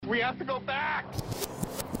We have to go back!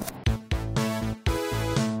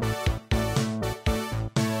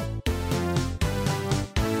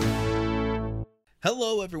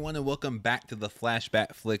 Hello, everyone, and welcome back to the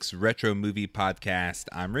Flashback Flicks Retro Movie Podcast.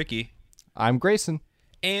 I'm Ricky. I'm Grayson.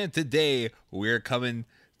 And today we're coming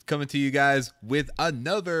to you guys with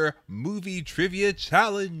another movie trivia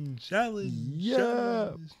challenge.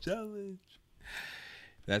 Challenge.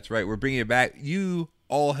 That's right. We're bringing it back. You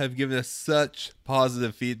all have given us such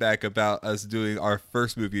positive feedback about us doing our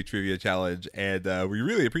first movie trivia challenge, and we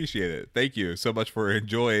really appreciate it. Thank you so much for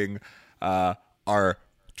enjoying our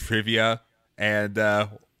trivia. And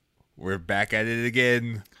we're back at it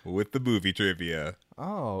again with the movie trivia.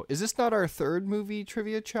 Oh, is this not our third movie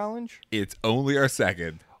trivia challenge? It's only our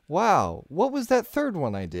second. Wow. What was that third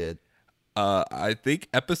one I did? I think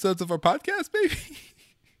episodes of our podcast, maybe?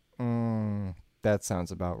 That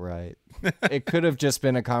sounds about right. It could have just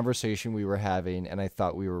been a conversation we were having, and I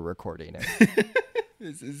thought we were recording it.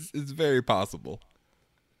 It's very possible.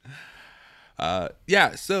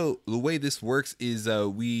 Yeah, so the way this works is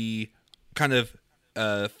we kind of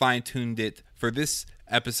fine-tuned it. For this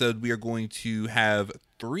episode, we are going to have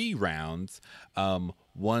 3 rounds.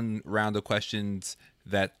 One round of questions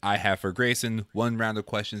that I have for Grayson, one round of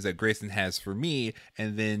questions that Grayson has for me,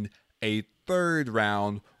 and then a third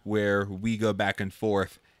round where we go back and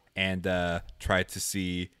forth and try to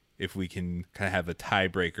see if we can kind of have a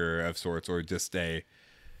tiebreaker of sorts, or just a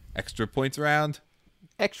extra points round.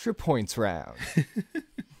 Extra points round.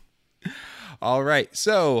 All right,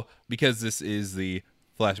 so because this is the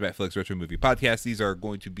Flashback Flicks Retro Movie Podcast, these are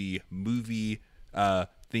going to be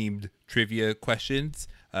movie-themed trivia questions.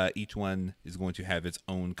 Each one is going to have its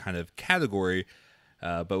own kind of category.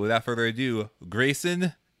 But without further ado,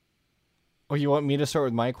 Grayson. Oh, you want me to start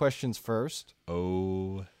with my questions first?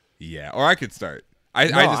 Oh, yeah. Or I could start. I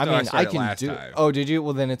started last time. Oh, did you?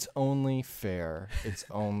 Well, then it's only fair. It's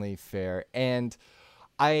only fair. And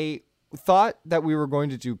I thought that we were going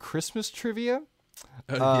to do Christmas trivia,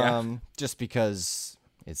 just because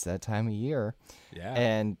it's that time of year,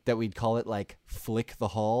 and that we'd call it like Flick the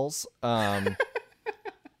Halls.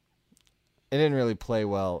 It didn't really play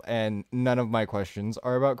well, and none of my questions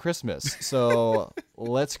are about Christmas, so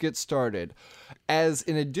let's get started. As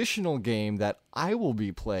an additional game that I will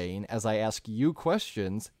be playing as I ask you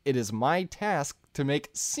questions, it is my task to make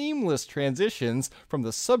seamless transitions from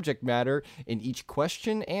the subject matter in each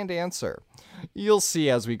question and answer. You'll see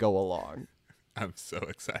as we go along. I'm so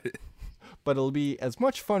excited. But it'll be as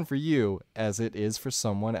much fun for you as it is for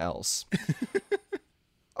someone else.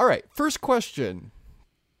 All right, first question.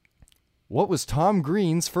 What was Tom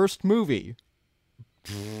Green's first movie?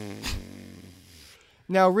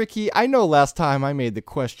 Now, Ricky, I know last time I made the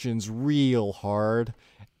questions real hard,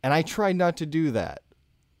 and I tried not to do that.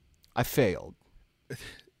 I failed.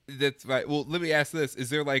 That's right. Well, let me ask this: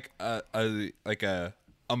 is there like a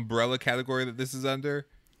umbrella category that this is under?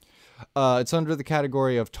 It's under the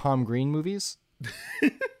category of Tom Green movies.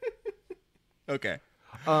 Okay.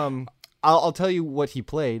 I'll tell you what he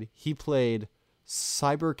played. He played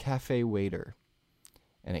Cyber Cafe Waiter,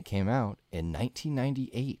 and it came out in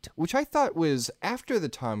 1998, which I thought was after the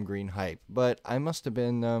Tom Green hype, but I must have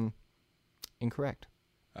been incorrect.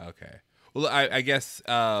 Okay. Well, I guess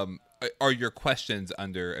are your questions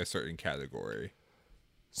under a certain category?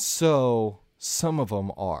 So some of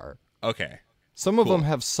them are. Okay. Some of them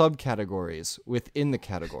have subcategories within the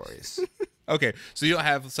categories. Okay, so you don't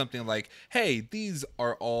have something like, hey, these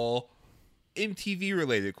are all MTV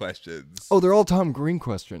related questions. Oh, they're all Tom Green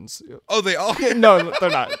questions. Oh, they all? No, they're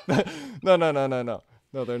not. No,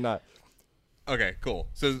 they're not. Okay, cool.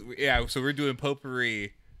 So yeah, so we're doing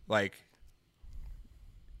potpourri, like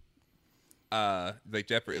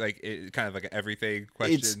Jeopardy, kind of like an everything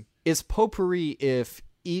question. It's potpourri if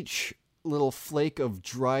each little flake of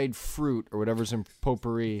dried fruit or whatever's in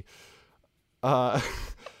potpourri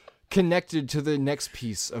connected to the next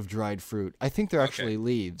piece of dried fruit. I think they're actually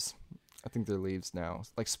leaves. I think they're leaves now,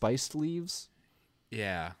 like spiced leaves.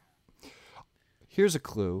 Yeah. Here's a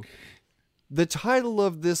clue. The title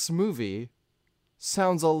of this movie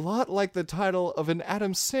sounds a lot like the title of an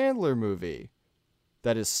Adam Sandler movie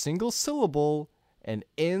that is single syllable and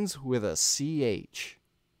ends with a CH.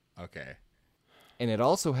 Okay. And it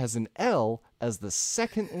also has an L as the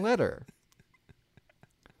second letter.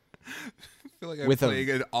 I feel like I'm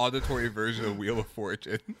playing an auditory version of Wheel of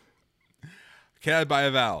Fortune. Can I buy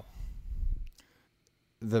a vowel?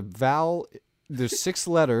 The vowel, there's 6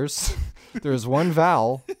 letters. There's one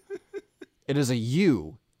vowel. It is a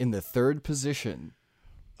U in the third position.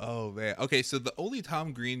 Oh, man. Okay, so the only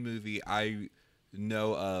Tom Green movie I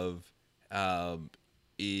know of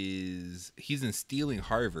he's in Stealing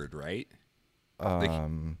Harvard, right? Like,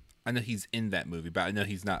 I know he's in that movie, but I know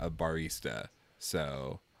he's not a barista.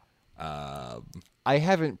 So, I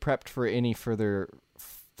haven't prepped for any further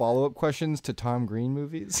follow-up questions to Tom Green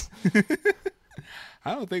movies.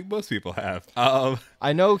 I don't think most people have.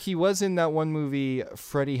 I know he was in that one movie,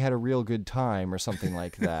 Freddie Had a Real Good Time, or something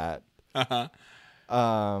like that.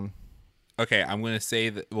 Okay, I'm gonna say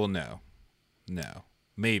that. Well, no,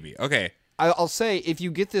 maybe. Okay, I'll say if you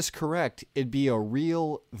get this correct, it'd be a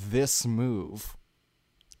real this move.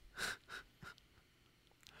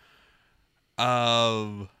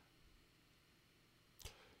 Oh,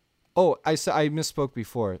 I misspoke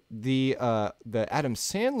before. The Adam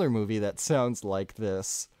Sandler movie that sounds like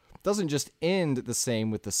this doesn't just end the same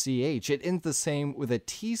with the CH. It ends the same with a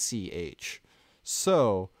TCH.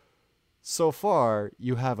 So far,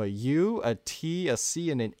 you have a U, a T, a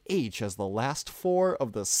C, and an H as the last four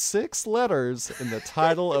of the 6 letters in the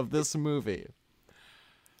title of this movie.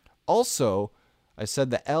 Also, I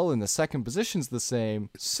said the L in the second position's the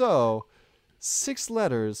same, so 6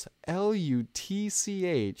 letters, Lutch.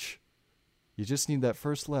 You just need that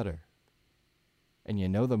first letter. And you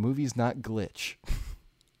know the movie's not Glitch.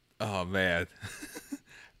 Oh, man.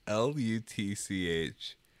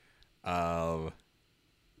 Lutch.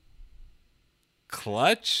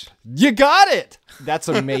 Clutch? You got it! That's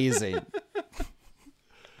amazing.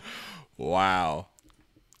 Wow.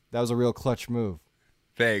 That was a real clutch move.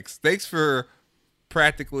 Thanks for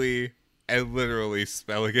practically and literally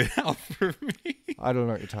spelling it out for me. I don't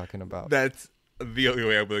know what you're talking about. That's the only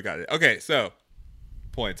way I would have got it. Okay, so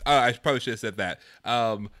points. I probably should have said that.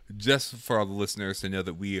 Just for all the listeners to know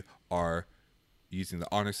that we are using the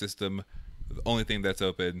honor system. The only thing that's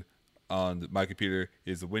open on my computer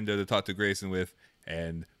is the window to talk to Grayson with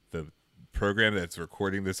and the program that's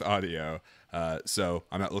recording this audio. So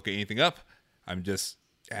I'm not looking anything up. I'm just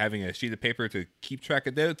having a sheet of paper to keep track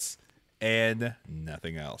of notes and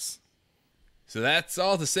nothing else. So that's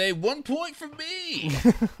all to say 1 point for me.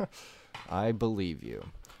 I believe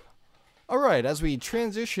you. All right, as we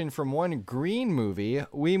transition from one green movie,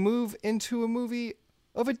 we move into a movie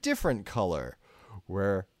of a different color,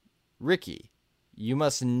 where, Ricky, you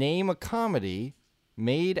must name a comedy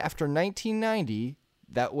made after 1990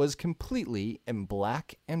 that was completely in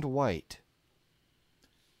black and white.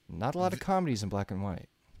 Not a lot of comedies in black and white.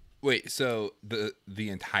 Wait, so the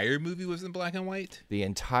entire movie was in black and white? The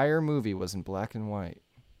entire movie was in black and white.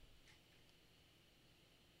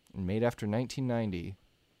 And made after 1990.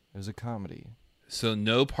 It was a comedy. So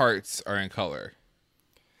no parts are in color.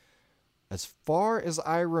 As far as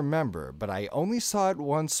I remember, but I only saw it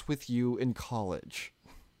once with you in college.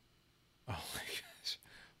 Oh my gosh.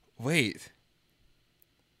 Wait.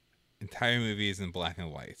 Entire movie is in black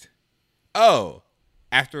and white. Oh!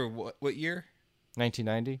 After what year?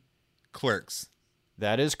 1990? Clerks.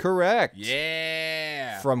 That is correct.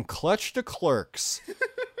 Yeah! From Clutch to Clerks.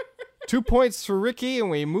 2 points for Ricky, and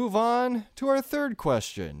we move on to our third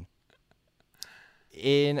question.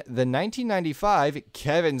 In the 1995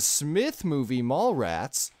 Kevin Smith movie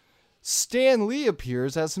Mallrats, Stan Lee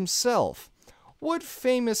appears as himself. What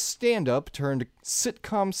famous stand-up turned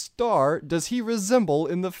sitcom star does he resemble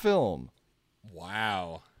in the film?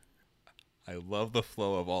 Wow. I love the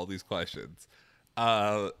flow of all these questions.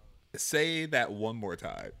 Say that one more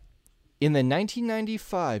time. In the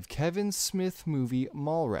 1995 Kevin Smith movie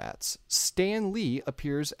Mallrats, Stan Lee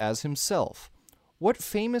appears as himself. What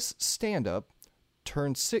famous stand-up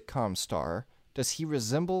turned sitcom star does he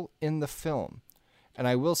resemble in the film? And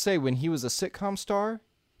I will say, when he was a sitcom star,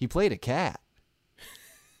 he played a cat.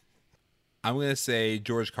 I'm going to say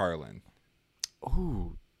George Carlin.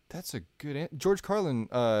 Ooh, that's a good answer. George Carlin,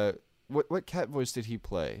 what cat voice did he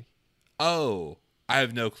play? Oh, I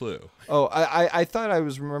have no clue. Oh, I thought I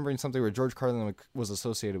was remembering something where George Carlin was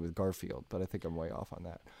associated with Garfield, but I think I'm way off on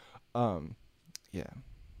that. Yeah.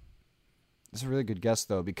 It's a really good guess,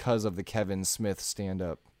 though, because of the Kevin Smith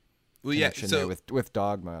stand-up connection there with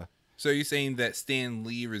Dogma. So are you saying that Stan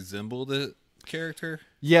Lee resembled the character?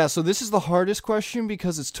 Yeah, so this is the hardest question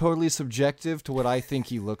because it's totally subjective to what I think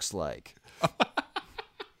he looks like.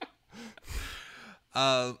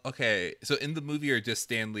 Okay. So in the movie, or just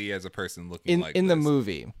Stan Lee as a person looking like in this? the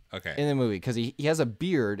movie. Okay. In the movie, because he has a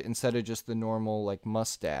beard instead of just the normal like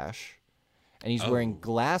mustache, and he's wearing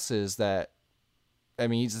glasses that, I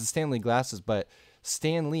mean, he's the Stan Lee glasses, but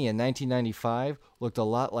Stan Lee in 1995 looked a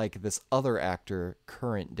lot like this other actor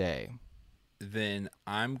current day. Then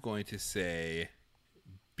I'm going to say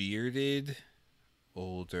bearded,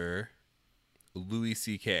 older, Louis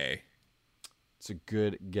C.K. It's a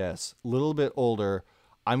good guess. A little bit older.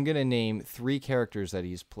 I'm going to name 3 characters that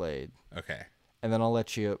he's played. Okay. and then I'll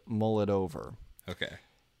let you mull it over. Okay.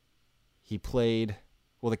 He played,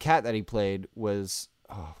 well, the cat that he played was,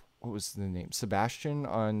 what was the name? Sebastian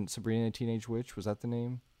on Sabrina the Teenage Witch. Was that the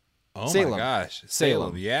name? Oh Salem. my gosh.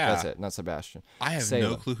 Salem. Yeah. That's it, not Sebastian. I have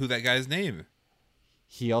Salem. no clue who that guy's name.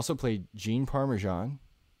 He also played Gene Parmesan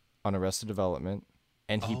on Arrested Development,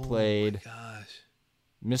 and he Oh played my gosh.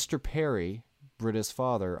 Mr. Perry, Britta's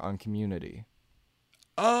father, on Community.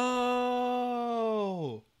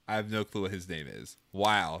 Oh. I have no clue what his name is.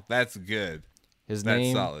 Wow. That's good. His That's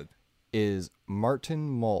name solid. is Martin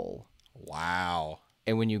Mull. Wow.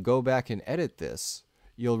 And when you go back and edit this,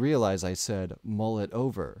 you'll realize I said mull it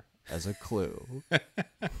over as a clue.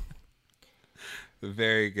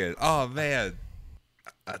 Very good. Oh man.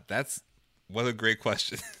 That's what a great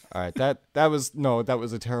question. All right, that was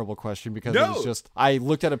a terrible question because it No. was just I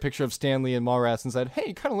looked at a picture of Stanley and Mallrats and said, "Hey,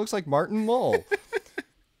 he kind of looks like Martin Mull."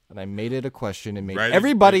 And I made it a question and made Write it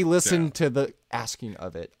everybody down. listen to the asking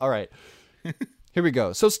of it. All right. Here we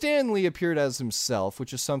go. So Stan Lee appeared as himself,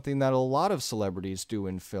 which is something that a lot of celebrities do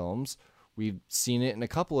in films. We've seen it in a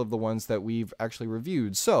couple of the ones that we've actually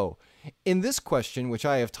reviewed. So, in this question, which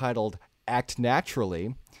I have titled Act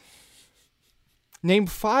Naturally, name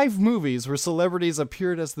 5 movies where celebrities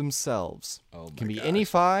appeared as themselves. Oh my Can be gosh. any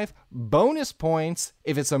 5. Bonus points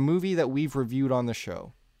if it's a movie that we've reviewed on the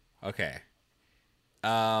show. Okay.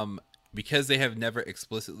 Because they have never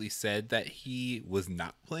explicitly said that he was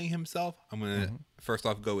not playing himself, I'm going to first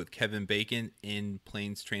off go with Kevin Bacon in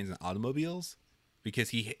Planes, Trains, and Automobiles. Because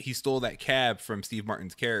he stole that cab from Steve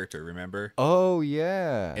Martin's character, remember? Oh,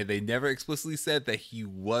 yeah. And they never explicitly said that he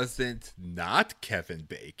wasn't not Kevin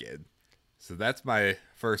Bacon. So that's my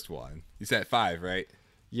first one. You said 5, right?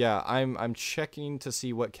 Yeah, I'm checking to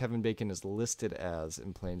see what Kevin Bacon is listed as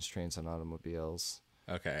in Planes, Trains, and Automobiles.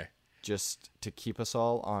 Okay. Just to keep us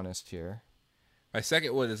all honest here. My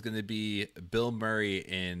second one is going to be Bill Murray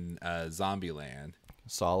in Zombieland.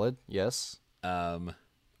 Solid, yes.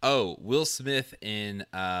 Will Smith in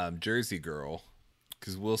Jersey Girl,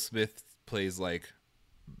 because Will Smith plays like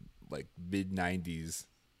mid-90s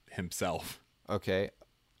himself. Okay.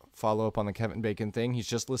 Follow up on the Kevin Bacon thing. He's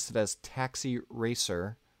just listed as Taxi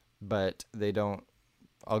Racer, but they don't.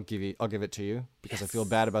 I'll give it to you because I feel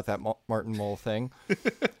bad about that Martin Mull thing.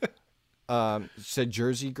 You said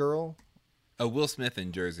Jersey Girl. Will Smith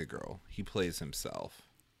in Jersey Girl. He plays himself.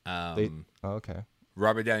 Okay.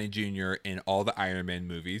 Robert Downey Jr. in all the Iron Man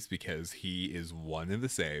movies because he is one and the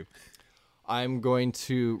same. I'm going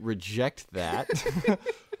to reject that.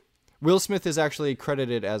 Will Smith is actually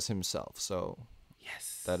credited as himself, so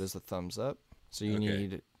Yes. that is a thumbs up. So you Okay.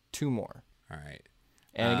 need 2 more. All right.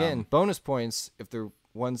 And again, bonus points if they're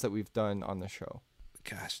ones that we've done on the show.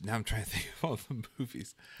 Gosh, now I'm trying to think of all the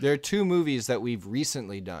movies. There are 2 movies that we've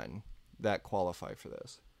recently done that qualify for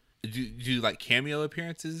this. Do like cameo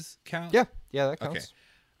appearances count? Yeah, that counts. Okay.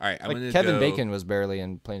 All right. I'm Like gonna Kevin go, Bacon was barely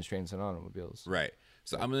in Planes, Trains, and Automobiles. Right.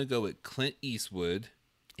 So I'm gonna go with Clint Eastwood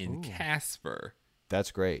in Casper.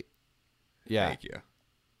 That's great. Yeah. Thank you.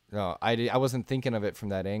 No, I wasn't thinking of it from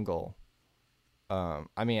that angle.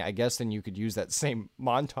 I mean, I guess then you could use that same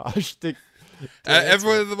montage to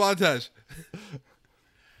Everyone in the montage.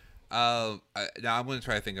 Now I'm gonna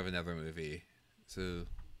try to think of another movie. So,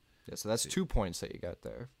 Yeah, so that's 2 points that you got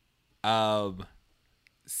there.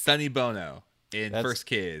 Sonny Bono in That's- First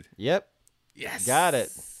Kid. Yep, Yes, got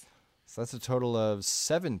it. So that's a total of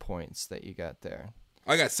 7 points that you got there.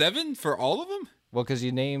 I got 7 for all of them. Well, because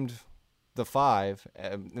you named the 5,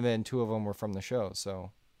 and then 2 of them were from the show.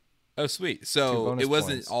 So Oh, sweet. 2 So bonus it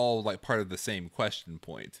wasn't points. all like part of the same question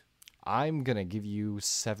point. I'm gonna give you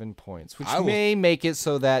 7 points, which I will- may make it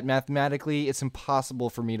so that mathematically it's impossible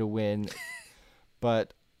for me to win,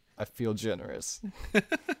 but I feel generous I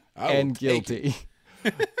will and take it.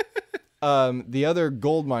 guilty. The other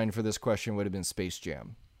gold mine for this question would have been Space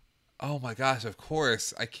Jam. Oh my gosh! Of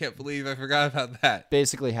course, I can't believe I forgot about that.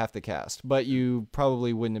 Basically half the cast, but you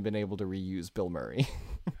probably wouldn't have been able to reuse Bill Murray.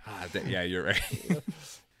 Yeah, you're right.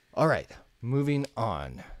 All right, moving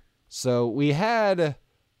on. So we had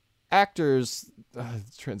actors.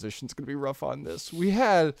 Transition's going to be rough on this. We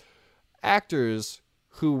had actors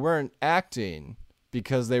who weren't acting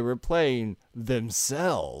because they were playing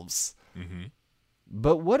themselves.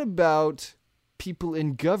 But what about people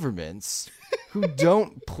in governments who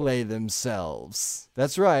don't play themselves?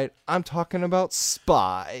 That's right. I'm talking about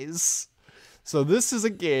spies. So this is a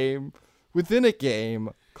game within a game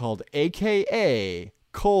called AKA :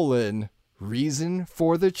 Reason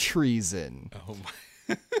for the Treason. Oh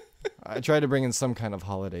my. I tried to bring in some kind of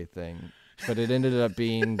holiday thing, but it ended up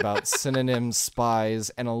being about synonyms, spies,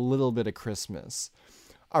 and a little bit of Christmas.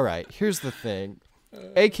 All right, here's the thing.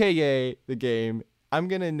 AKA the game. I'm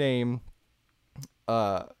going to name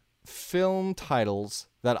film titles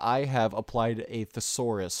that I have applied a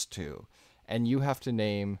thesaurus to, and you have to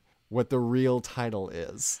name what the real title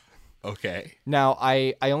is. Okay. Now,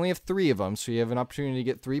 I only have 3 of them, so you have an opportunity to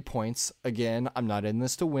get 3 points. Again, I'm not in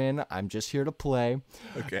this to win. I'm just here to play.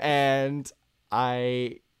 Okay. And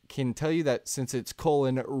I can tell you that since it's :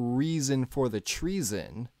 reason for the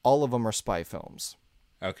treason, all of them are spy films.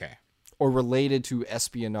 Okay. Or related to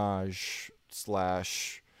espionage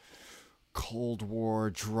 / Cold War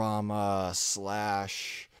drama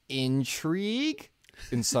 / intrigue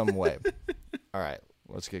in some way. All right,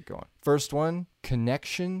 let's get going. First one,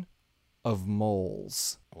 connection of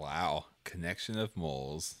moles. Wow. Connection of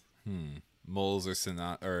moles. Moles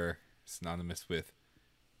are synonymous with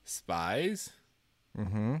spies?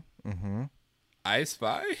 I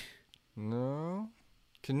Spy? No.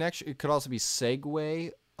 Connection. It could also be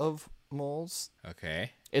segue of moles.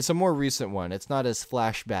 Okay. It's a more recent one. It's not as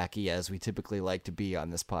flashbacky as we typically like to be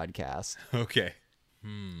on this podcast. Okay.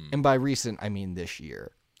 And by recent, I mean this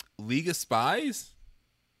year. League of Spies?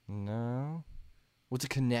 No. What's a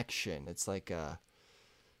connection? It's like where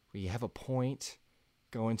you have a point,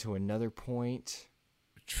 go into another point.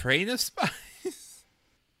 Train of Spies?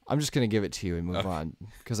 I'm just going to give it to you and move on,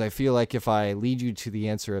 because I feel like if I lead you to the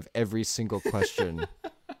answer of every single question,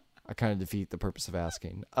 I kind of defeat the purpose of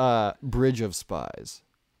asking. Bridge of Spies.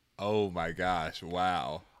 Oh my gosh.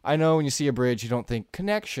 Wow. I know when you see a bridge, you don't think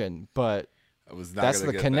connection, but I was not that's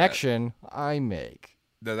gonna the get connection I make.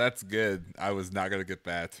 that. No, that's good. I was not going to get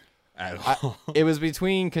that at all. It was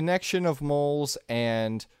between connection of moles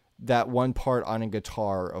and that one part on a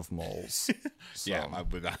guitar of moles. So, Yeah, I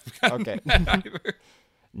would not have gotten Okay. that either.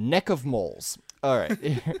 Neck of moles. All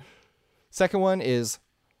right. Second one is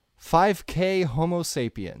 5K Homo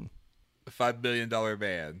sapien. $5 billion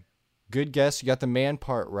man. Good guess. You got the man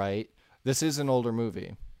part right. This is an older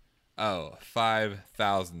movie. Oh,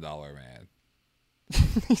 $5,000 man.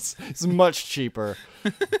 It's much cheaper.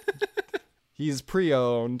 He's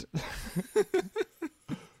pre-owned.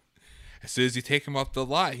 As soon as you take him off the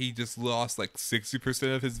lot, he just lost like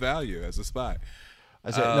 60% of his value as a spy.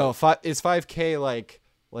 I said no. It's 5K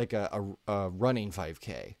like a running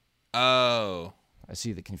 5K. Oh, I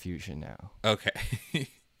see the confusion now. okay.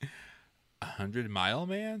 100-mile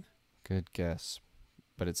man? Good guess,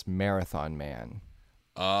 but it's Marathon Man.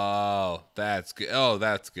 Oh, that's good. Oh,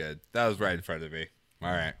 that's good. That was right in front of me.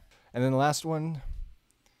 All right. And then the last one.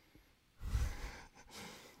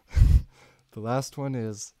 The last one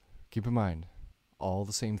is, keep in mind, all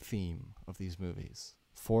the same theme of these movies.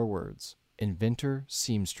 4 words. Inventor,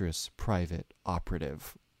 seamstress, private,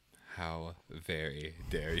 operative. How very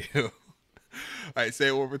dare you. All right, say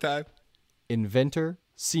it one more time. Inventor,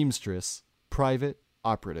 seamstress, private,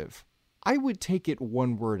 operative. I would take it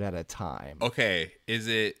 1 word at a time. Okay, is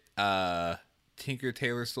it Tinker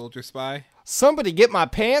Tailor Soldier Spy? Somebody get my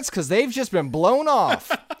pants because they've just been blown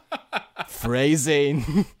off.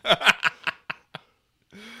 Phrasing.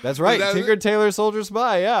 That's right. Tinker Tailor Soldier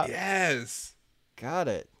Spy. Yeah. Yes. Got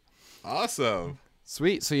it. Awesome.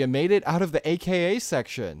 Sweet. So you made it out of the AKA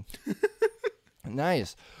section.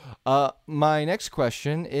 Nice. My next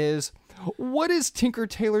question is, what is Tinker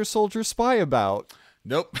Tailor Soldier Spy about?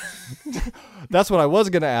 Nope. That's what I was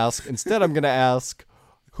going to ask. Instead, I'm going to ask,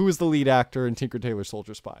 who is the lead actor in Tinker Tailor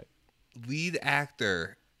Soldier Spy? Lead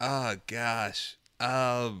actor. Oh, gosh.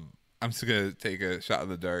 I'm just going to take a shot in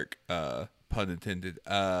the dark. Pun intended.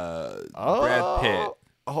 Brad Pitt.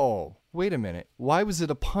 Oh, wait a minute. Why was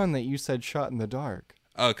it a pun that you said shot in the dark?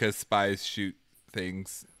 Oh, because spies shoot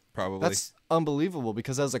things, probably. That's unbelievable,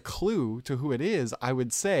 because as a clue to who it is, I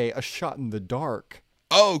would say a shot in the dark.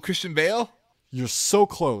 Oh, Christian Bale? You're so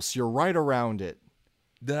close. You're right around it.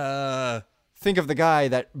 Duh. Think of the guy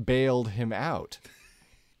that bailed him out.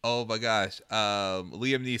 Oh, my gosh.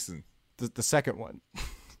 Liam Neeson. The second one.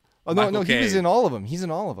 Oh, Michael no, he was Caine. in all of them. He's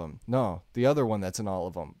in all of them. No, the other one that's in all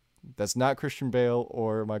of them. That's not Christian Bale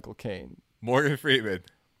or Michael Caine. Morgan Freeman.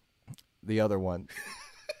 The other one.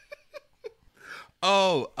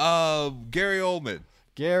 Oh, Gary Oldman.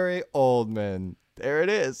 Gary Oldman. There it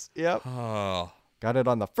is. Yep. Oh. Got it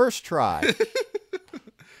on the first try.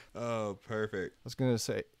 I Oh, perfect. was going to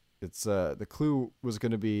say, it's the clue was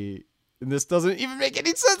going to be, and this doesn't even make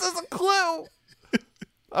any sense as a clue.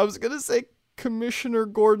 I was going to say Commissioner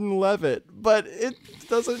Gordon-Levitt, but it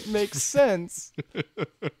doesn't make sense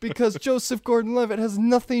because Joseph Gordon-Levitt has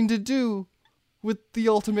nothing to do with the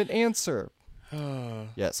ultimate answer.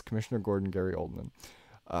 Yes, Commissioner Gordon, Gary Oldman.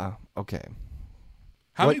 Okay.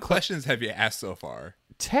 How What many questions have you asked so far?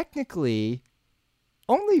 Technically,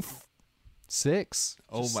 only 6.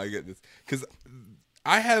 Oh my goodness. Because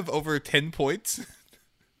I have over 10 points.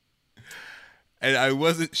 And I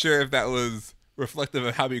wasn't sure if that was reflective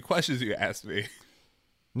of how many questions you asked me.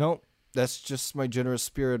 Nope. That's just my generous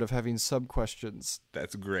spirit of having sub questions.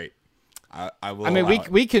 That's great. I will. I mean, allow it.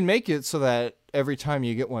 we can make it so that every time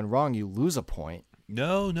you get one wrong, you lose a point.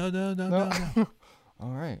 No.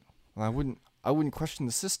 All right. Well, I wouldn't question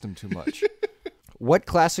the system too much. What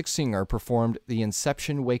classic singer performed the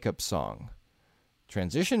Inception wake-up song?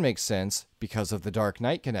 Transition makes sense because of the Dark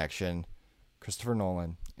Knight connection. Christopher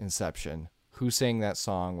Nolan, Inception. Who sang that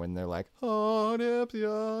song when they're like, There's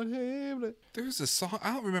a song.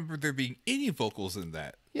 I don't remember there being any vocals in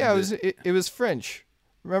that. Yeah, it was French.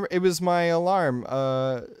 Remember, it was my alarm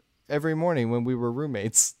every morning when we were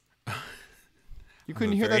roommates. You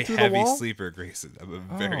couldn't hear that through the wall? I'm a very heavy sleeper, Grayson. I'm a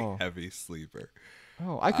very heavy sleeper.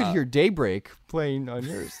 Oh, I could hear Daybreak playing on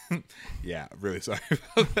yours. Yeah, I'm really sorry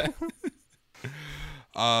about that.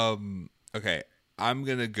 Okay, I'm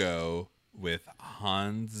gonna go with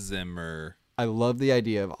Hans Zimmer. I love the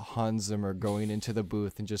idea of Hans Zimmer going into the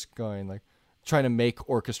booth and just going like, trying to make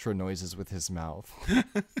orchestra noises with his mouth.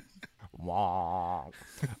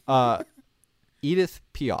 Edith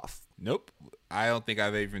Piaf. Nope. I don't think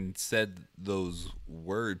I've even said those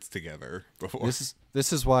words together before.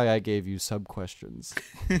 This is why I gave you sub questions.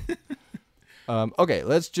 Okay,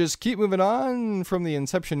 let's just keep moving on from the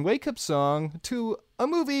Inception wake-up song to a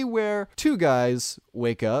movie where two guys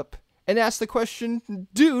wake up and ask the question,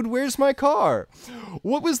 Dude, where's my car?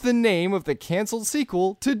 What was the name of the canceled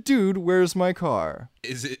sequel to Dude, Where's My Car?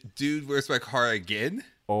 Is it Dude, Where's My Car again?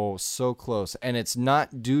 Oh, so close. And it's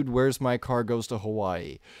not Dude, Where's My Car Goes to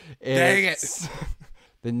Hawaii. Dang it.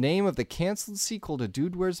 The name of the canceled sequel to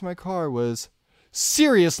Dude, Where's My Car was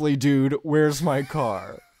Seriously, Dude, Where's My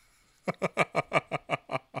Car?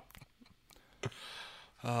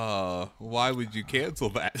 Why would you cancel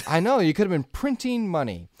that? I know, you could have been printing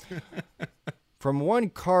money. From one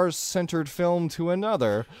car-centered film to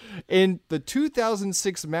another, in the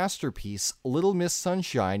 2006 masterpiece, Little Miss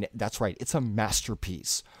Sunshine, that's right, it's a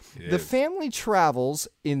masterpiece. The family travels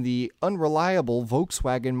in the unreliable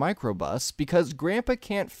Volkswagen microbus because Grandpa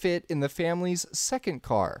can't fit in the family's second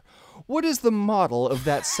car. What is the model of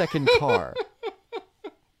that second car?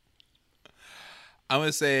 I'm going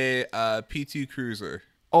to say P2 Cruiser.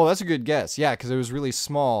 Oh, that's a good guess. Yeah, because it was really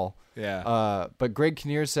small. Yeah. But Greg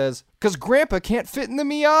Kinnear says, because Grandpa can't fit in the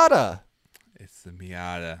Miata. It's the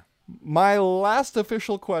Miata. My last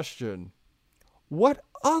official question. What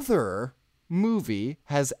other movie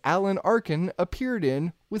has Alan Arkin appeared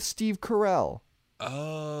in with Steve Carell?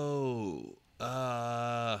 Oh.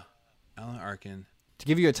 Alan Arkin. To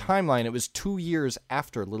give you a timeline, it was 2 years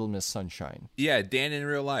after Little Miss Sunshine. Yeah, Dan in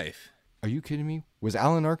Real Life. Are you kidding me? Was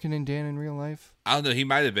Alan Arkin in Dan in Real Life? I don't know. He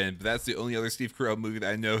might have been, but that's the only other Steve Carell movie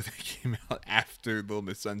that I know that came out after Little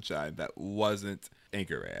Miss Sunshine that wasn't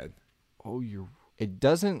Anchorman. Oh, it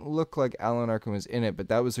doesn't look like Alan Arkin was in it, but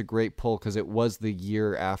that was a great pull because it was the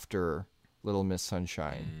year after Little Miss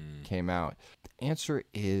Sunshine came out. The answer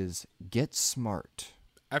is Get Smart.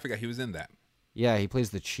 I forgot he was in that. Yeah, he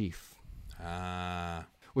plays the chief.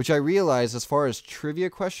 Which I realize, as far as trivia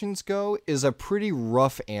questions go, is a pretty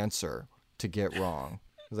rough answer to get wrong.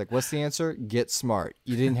 It's like, what's the answer? Get smart.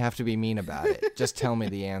 You didn't have to be mean about it. Just tell me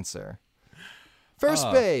the answer. First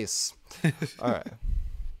base. All right.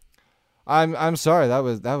 I'm sorry. That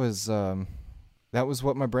was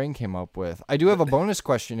what my brain came up with. I do have a bonus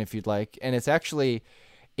question if you'd like, and it's actually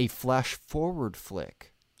a flash forward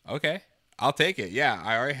flick. Okay, I'll take it. Yeah,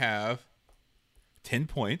 I already have 10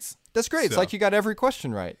 points. That's great. It's like you got every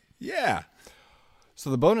question right. Yeah. So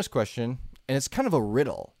the bonus question, and it's kind of a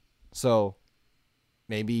riddle. So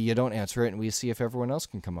maybe you don't answer it and we see if everyone else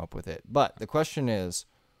can come up with it. But the question is,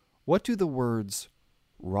 what do the words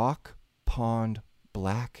rock, pond,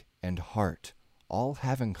 black, and heart all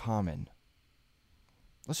have in common?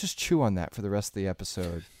 Let's just chew on that for the rest of the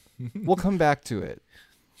episode. We'll come back to it.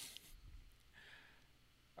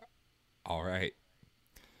 All right.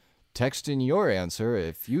 Text in your answer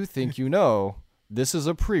if you think you know. This is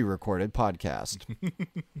a pre-recorded podcast.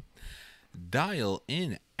 Dial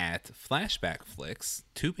in at Flashback Flicks.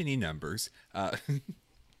 Too many numbers. All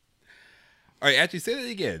right, actually, say that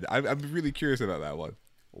again. I'm really curious about that one.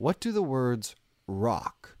 What do the words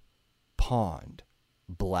rock, pond,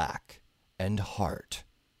 black, and heart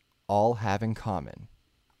all have in common?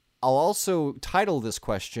 I'll also title this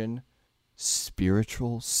question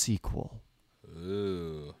Spiritual Sequel.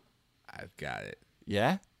 Ooh, I've got it.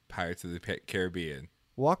 Yeah? Pirates of the Caribbean.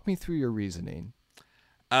 Walk me through your reasoning.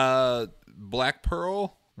 Black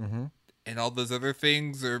Pearl and all those other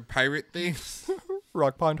things are pirate things.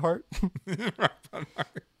 Rock, pond, heart. Rock, Pond,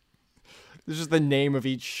 Heart. This is the name of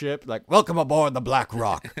each ship. Like, welcome aboard the Black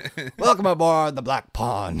Rock. Welcome aboard the Black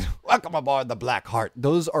Pond. Welcome aboard the Black Heart.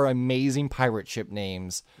 Those are amazing pirate ship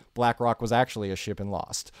names. Black Rock was actually a ship in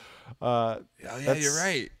Lost. Oh yeah, you're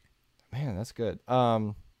right. Man, that's good. Do you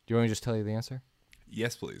want me to just tell you the answer?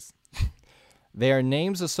 Yes, please. They are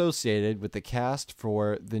names associated with the cast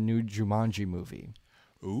for the new Jumanji movie.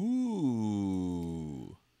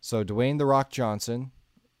 Ooh. So Dwayne "The Rock" Johnson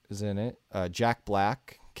is in it. Jack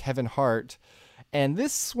Black, Kevin Hart, and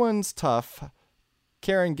this one's tough.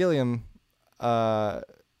 Karen Gilliam,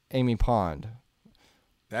 Amy Pond.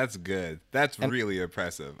 That's good. That's really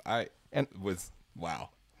impressive. Wow.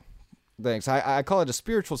 Thanks. I call it a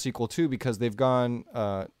spiritual sequel too because they've gone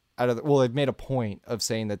they've made a point of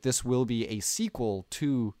saying that this will be a sequel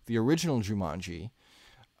to the original Jumanji,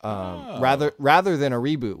 rather than a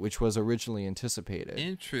reboot, which was originally anticipated.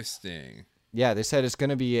 Interesting. Yeah, they said it's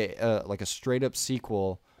going to be like a straight up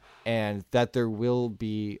sequel, and that there will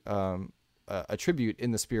be a tribute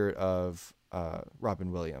in the spirit of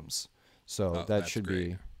Robin Williams. So that should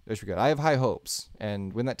be good. I have high hopes,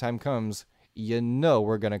 and when that time comes,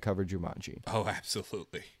 we're going to cover Jumanji. Oh,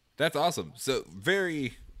 absolutely. That's awesome. So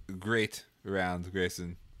very great round,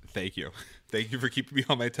 Grayson. Thank you. Thank you for keeping me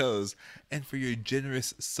on my toes and for your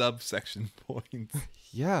generous subsection points.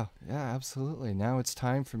 Yeah, absolutely. Now it's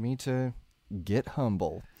time for me to get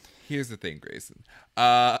humble. Here's the thing, Grayson.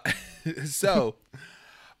 So, all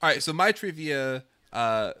right. So my trivia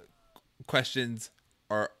questions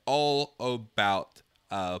are all about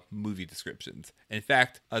movie descriptions. In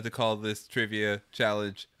fact, I like to call this trivia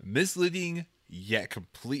challenge misleading yet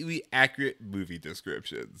completely accurate movie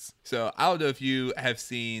descriptions. So I don't know if you have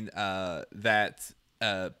seen that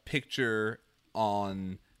picture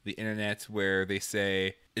on the internet where they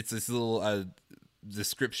say it's this little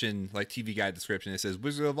description, like TV guide description. It says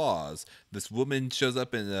Wizard of Oz. This woman shows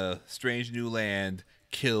up in a strange new land,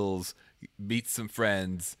 kills, meets some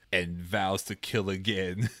friends, and vows to kill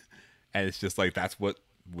again. And it's just like, that's what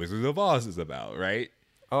Wizard of Oz is about, right?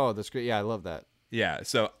 Oh, that's great. Yeah, I love that. Yeah,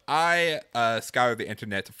 so I scoured the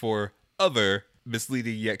internet for other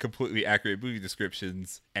misleading yet completely accurate movie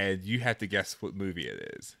descriptions, and you have to guess what movie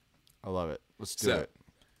it is. I love it. Let's do it.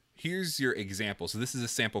 Here's your example. So this is a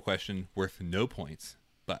sample question worth no points,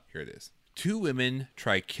 but here it is. 2 women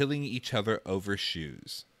try killing each other over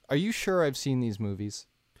shoes. Are you sure I've seen these movies?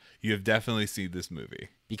 You have definitely seen this movie.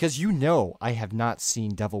 Because I have not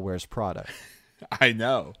seen Devil Wears Prada. I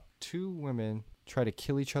know. 2 women try to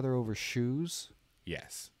kill each other over shoes?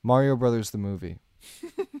 Yes. Mario Brothers the movie.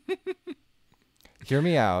 Hear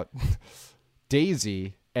me out.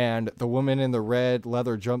 Daisy and the woman in the red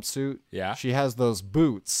leather jumpsuit. Yeah. She has those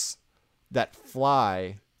boots that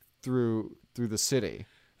fly through the city.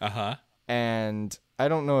 Uh-huh. And I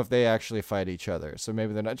don't know if they actually fight each other, so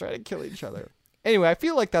maybe they're not trying to kill each other. Anyway, I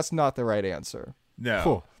feel like that's not the right answer. No.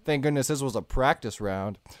 Whew, thank goodness this was a practice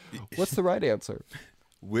round. What's the right answer?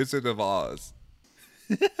 Wizard of Oz.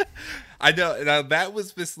 I know. Now that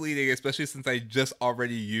was misleading, especially since I just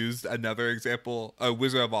already used another example,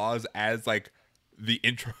 Wizard of Oz, as like the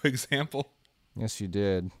intro example. Yes, you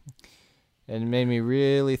did. And it made me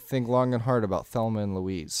really think long and hard about Thelma and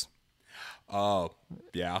Louise. Oh,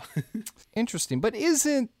 yeah. Interesting. But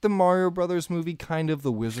isn't the Mario Brothers movie kind of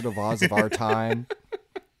the Wizard of Oz of our time?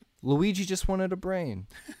 Luigi just wanted a brain.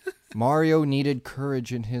 Mario needed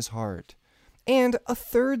courage in his heart. And a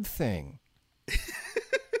third thing.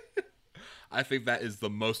 I think that is the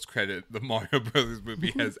most credit the Mario Brothers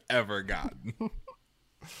movie has ever gotten.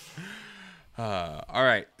 All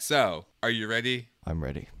right. So, are you ready? I'm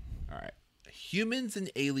ready. All right. Humans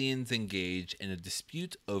and aliens engage in a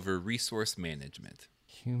dispute over resource management.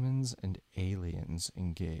 Humans and aliens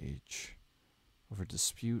engage over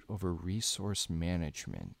dispute over resource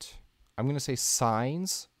management. I'm going to say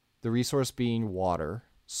signs, the resource being water.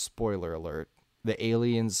 Spoiler alert. The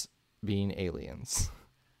aliens being aliens.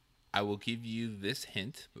 I will give you this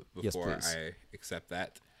hint before I accept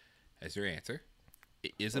that as your answer.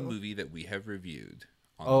 It is a movie that we have reviewed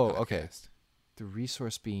on the podcast. Okay. The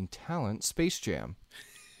resource being talent, Space Jam.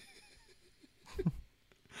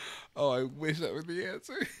 Oh, I wish that were the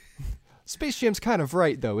answer. Space Jam's kind of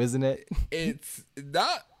right, though, isn't it? It's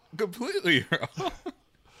not completely wrong.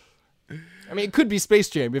 I mean, it could be Space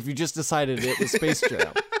Jam if you just decided it was Space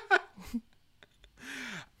Jam.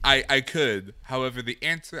 I could. However, the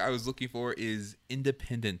answer I was looking for is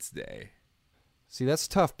Independence Day. See, that's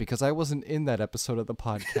tough because I wasn't in that episode of the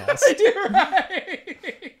podcast. You're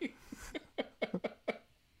right.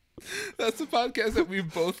 That's the podcast that we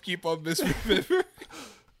both keep on misremembering.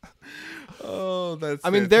 Oh, that's I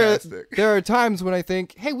mean, fantastic. there are times when I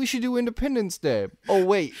think, hey, we should do Independence Day. Oh,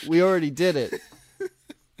 wait, we already did it.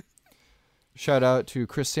 Shout out to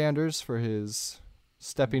Chris Sanders for his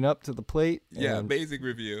stepping up to the plate. Yeah, and amazing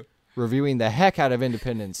review. reviewing the heck out of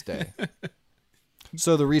Independence Day.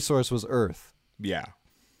 So the resource was Earth. Yeah.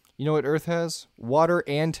 You know what Earth has? Water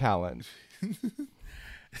and talent.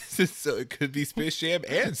 So it could be Space Jam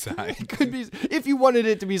and Sign. It could be, if you wanted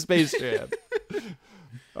it to be Space Jam.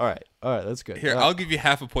 All right, that's good. Here, I'll give you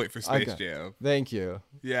half a point for Space Okay. Jam. Thank you.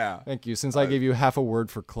 Yeah. Thank you, since I gave you half a word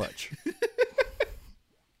for clutch.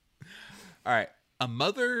 All right. A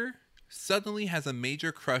mother suddenly has a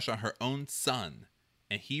major crush on her own son,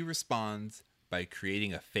 and he responds by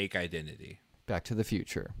creating a fake identity. Back to the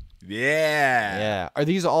Future. Yeah. Yeah. Are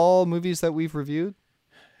these all movies that we've reviewed?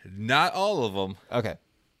 Not all of them. Okay.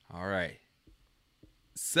 All right.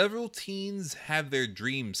 Several teens have their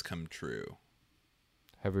dreams come true.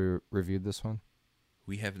 Have we reviewed this one?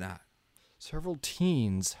 We have not. Several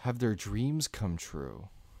teens have their dreams come true.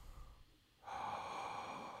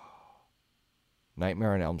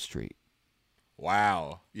 Nightmare on Elm Street.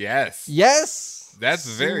 Wow. Yes. Yes. That's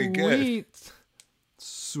very good.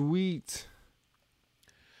 Sweet.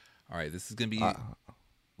 All right. This is going to be a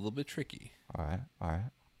little bit tricky. All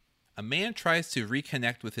right. A man tries to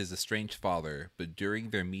reconnect with his estranged father, but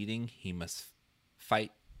during their meeting, he must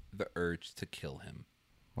fight the urge to kill him.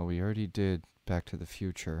 Well, we already did Back to the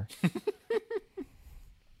Future.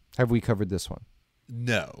 Have we covered this one?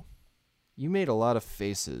 No. You made a lot of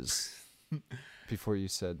faces before you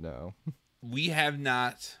said no. We have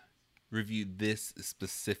not reviewed this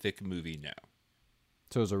specific movie, no.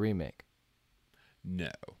 So it was a remake.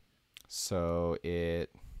 No. So it...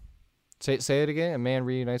 Say it again. A man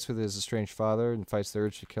reunites with his estranged father and fights the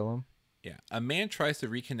urge to kill him. Yeah. A man tries to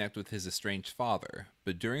reconnect with his estranged father,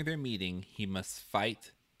 but during their meeting, he must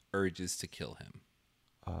fight urges to kill him.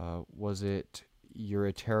 Was it You're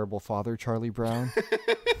a Terrible Father, Charlie Brown?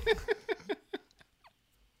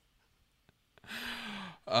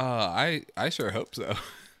 I sure hope so.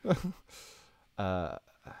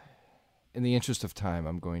 In the interest of time,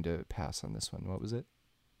 I'm going to pass on this one. What was it?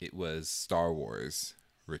 It was Star Wars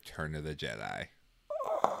Return of the Jedi.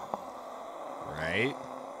 Right?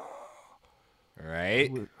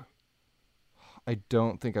 Right? I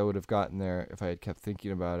don't think I would have gotten there if I had kept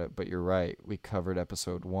thinking about it, but you're right. We covered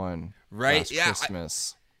episode 1 Right? last Yeah.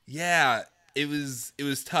 Christmas. Yeah, it was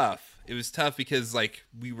tough. It was tough because like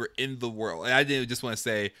we were in the world. And I didn't just want to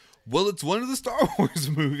say, well, it's one of the Star Wars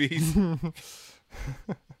movies.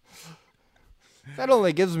 That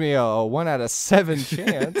only gives me a 1 out of 7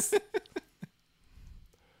 chance.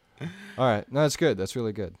 All right. No, that's good. That's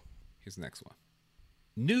really good. Here's the next one.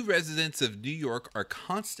 New residents of New York are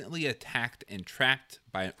constantly attacked and trapped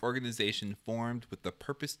by an organization formed with the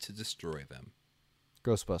purpose to destroy them.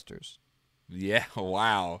 Ghostbusters. Yeah,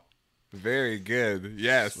 wow. Very good.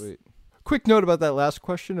 Yes. Sweet. Quick note about that last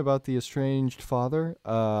question about the estranged father.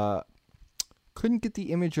 Couldn't get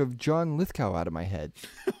the image of John Lithgow out of my head.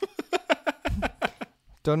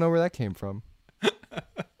 Don't know where that came from.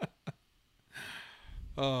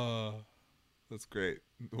 Oh, that's great.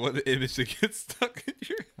 What an image that gets stuck in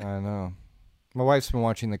your... I know. My wife's been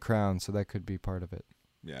watching The Crown, so that could be part of it.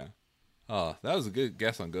 Yeah. Oh, that was a good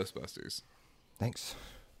guess on Ghostbusters. Thanks.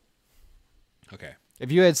 Okay.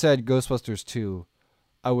 If you had said Ghostbusters 2,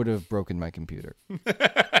 I would have broken my computer.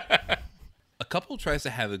 A couple tries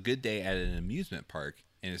to have a good day at an amusement park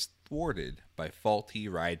and is thwarted by faulty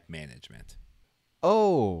ride management.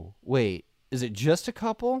 Oh, wait. Is it just a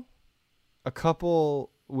couple? A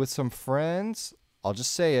couple with some friends? I'll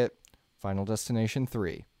just say it. Final Destination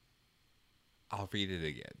 3. I'll read it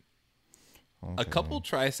again. Okay. A couple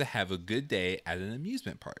tries to have a good day at an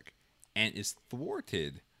amusement park and is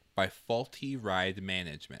thwarted by faulty ride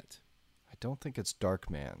management. I don't think it's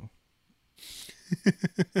Darkman.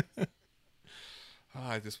 Oh,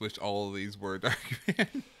 I just wish all of these were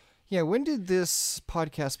Darkman. Yeah, when did this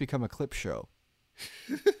podcast become a clip show?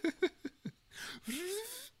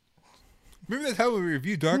 Remember that time we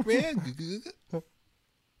reviewed Darkman?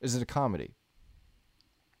 Is it a comedy?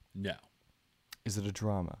 No. Is it a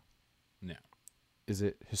drama? No. Is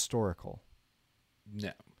it historical?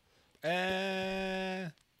 No.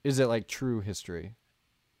 Is it like true history?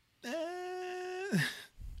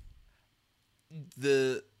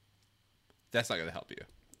 That's not going to help you.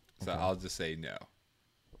 So I'll just say no.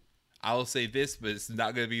 I will say this, but it's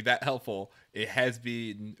not going to be that helpful. It has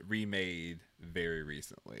been remade very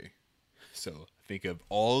recently. So think of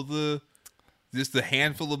just the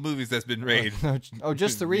handful of movies that's been made. Oh,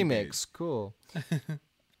 just the remade. remakes. Cool.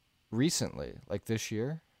 Recently, like this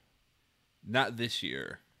year? Not this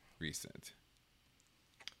year, recent.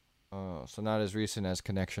 Oh, so not as recent as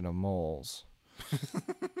Connection of Moles.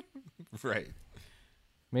 Right.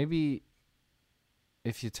 Maybe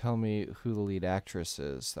if you tell me who the lead actress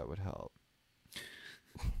is, that would help.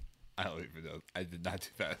 I don't even know. I did not do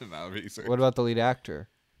that amount of research. What about the lead actor?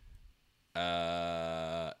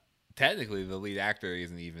 Technically, the lead actor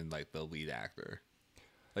isn't even like the lead actor.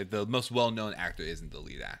 Like the most well-known actor isn't the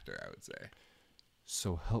lead actor, I would say.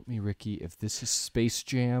 So help me, Ricky. If this is Space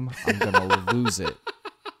Jam, I'm gonna lose it.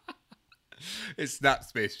 It's not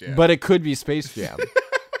Space Jam. But it could be Space Jam.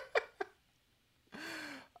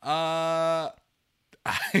 I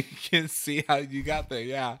can see how you got there.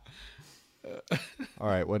 Yeah. All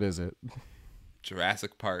right, what is it?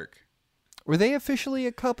 Jurassic Park. Were they officially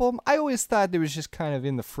a couple? I always thought they was just kind of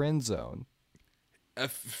in the friend zone.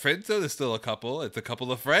 Friend zone is still a couple. It's a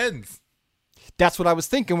couple of friends. That's what I was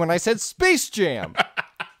thinking when I said Space Jam.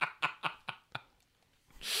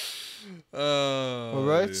 All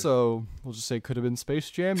right, so we'll just say could have been Space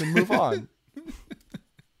Jam and move on.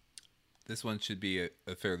 This one should be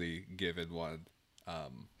a fairly given one.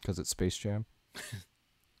 Because it's Space Jam.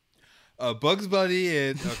 Bugs Bunny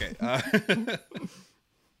and okay. All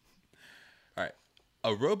right.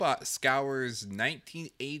 A robot scours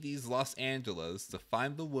 1980s Los Angeles to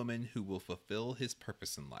find the woman who will fulfill his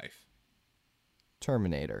purpose in life.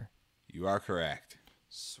 Terminator. You are correct.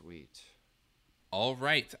 Sweet. All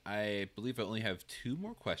right. I believe I only have 2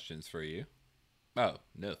 more questions for you. Oh,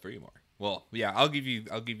 no, 3 more. Well, yeah, I'll give you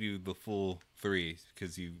the full 3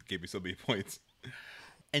 because you gave me so many points.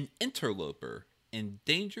 An interloper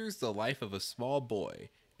endangers the life of a small boy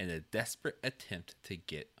in a desperate attempt to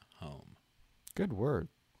get home. Good word.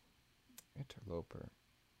 Interloper.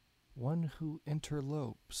 One who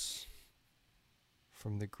interlopes.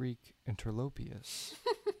 From the Greek interlopius.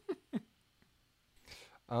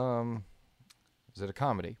 Is it a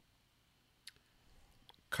comedy?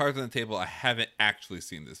 Cards on the table. I haven't actually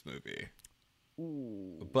seen this movie.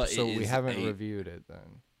 Ooh. But so we haven't reviewed it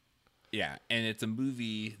then. Yeah, and it's a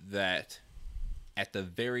movie that at the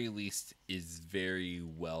very least is very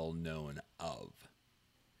well known of.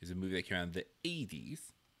 It's a movie that came out in the 80s.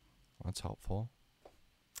 That's helpful.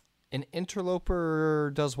 An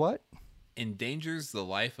interloper does what? Endangers the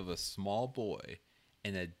life of a small boy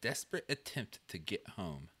in a desperate attempt to get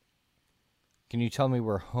home. Can you tell me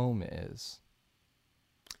where home is?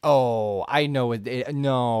 Oh, I know it.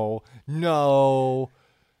 No.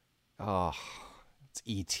 Oh, it's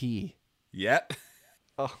E.T. Yep.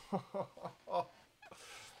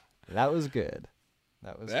 That was good.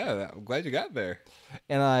 I'm glad you got there.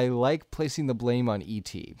 And I like placing the blame on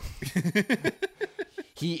E.T.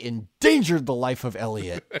 He endangered the life of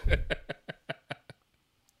Elliot.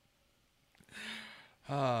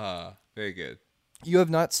 Very good. You have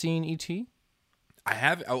not seen E.T.? I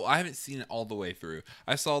haven't seen it all the way through.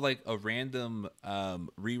 I saw like a random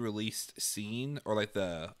re-released scene or like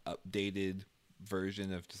the updated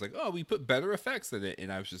version of just like, oh, we put better effects in it,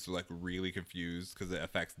 and I was just like really confused because the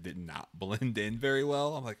effects did not blend in very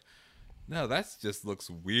well. I'm like, no, that's just looks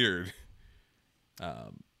weird.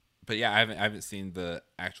 But yeah, I haven't seen the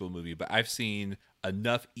actual movie, but I've seen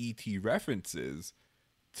enough ET references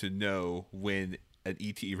to know when an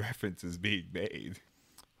ET reference is being made.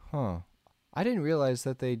 Huh. I didn't realize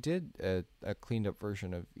that they did a cleaned up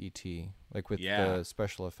version of E.T., like with the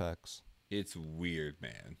special effects. It's weird,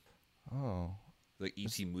 man. Oh. Like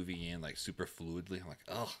E.T. moving in like super fluidly. I'm like,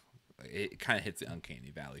 oh, it kind of hits the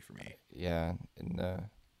uncanny valley for me. Yeah, and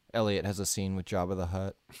Elliot has a scene with Jabba the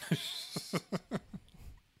Hutt.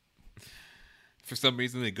 For some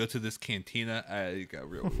reason, they go to this cantina. It got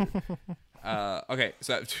real weird. Okay,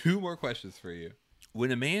 so I have 2 more questions for you.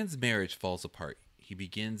 When a man's marriage falls apart, he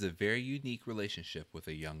begins a very unique relationship with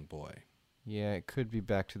a young boy. Yeah, it could be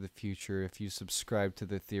Back to the Future if you subscribe to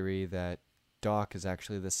the theory that Doc is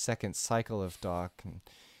actually the second cycle of Doc, and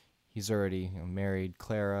he's already married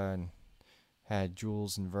Clara and had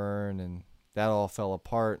Jules and Vern, and that all fell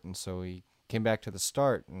apart, and so he came back to the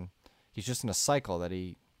start, and he's just in a cycle that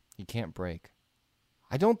he can't break.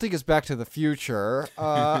 I don't think it's Back to the Future.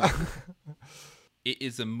 It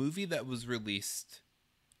is a movie that was released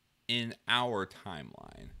in our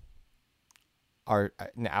timeline.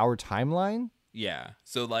 In our timeline? Yeah.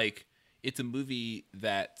 So, like, it's a movie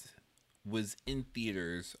that was in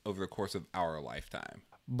theaters over the course of our lifetime.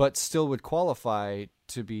 But still would qualify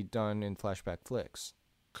to be done in flashback flicks.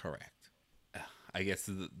 Correct. I guess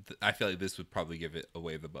I feel like this would probably give it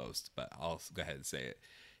away the most, but I'll go ahead and say it.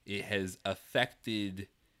 It has affected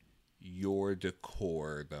your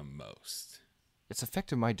decor the most. It's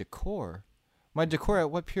affected my decor. My decor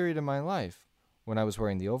at what period of my life? When I was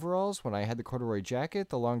wearing the overalls, when I had the corduroy jacket,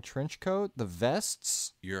 the long trench coat, the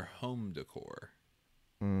vests. Your home decor.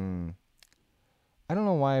 I don't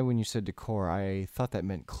know why when you said decor, I thought that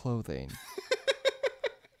meant clothing.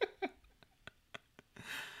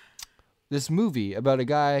 This movie about a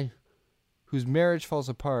guy whose marriage falls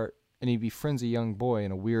apart and he befriends a young boy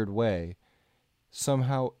in a weird way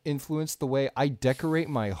somehow influenced the way I decorate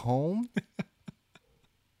my home?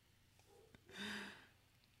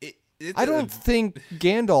 I don't think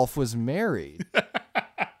Gandalf was married.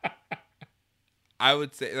 I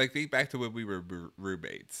would say, like, think back to when we were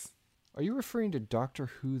roommates. Are you referring to Doctor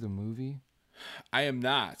Who, the movie? I am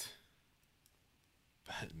not.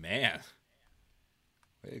 But, man.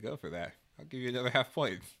 Way to go for that. I'll give you another half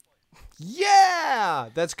point. Yeah!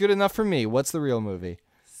 That's good enough for me. What's the real movie?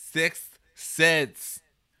 Sixth Sense.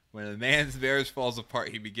 When a man's marriage falls apart,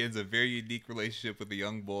 he begins a very unique relationship with a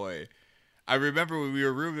young boy. I remember when we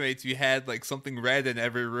were roommates, you had, like, something red in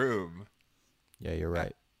every room. Yeah, you're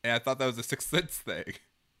right. And I thought that was a Sixth Sense thing.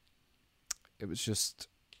 It was just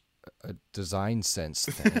a design sense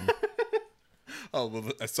thing. Oh,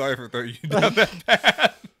 well, sorry for throwing you down that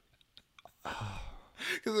path.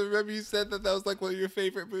 Because I remember you said that was like one of your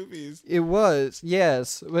favorite movies. It was,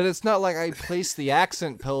 yes. But it's not like I placed the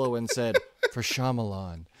accent pillow and said, for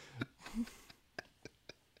Shyamalan.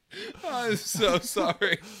 I'm so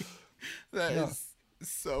sorry. That is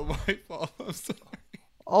so my fault. I'm sorry.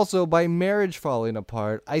 Also, by marriage falling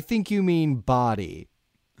apart, I think you mean body.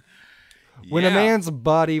 When a Yeah. man's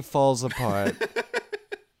body falls apart.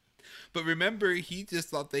 But remember, he just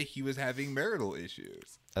thought that he was having marital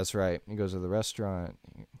issues. That's right. He goes to the restaurant.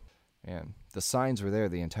 Man, the signs were there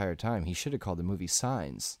the entire time. He should have called the movie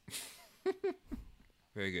Signs.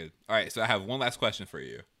 Very good. All right, so I have one last question for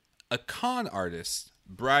you. A con artist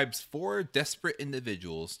bribes 4 desperate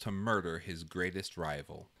individuals to murder his greatest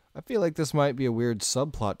rival. I feel like this might be a weird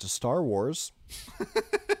subplot to Star Wars.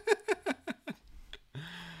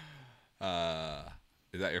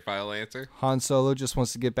 Is that your final answer? Han Solo just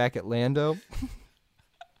wants to get back at Lando.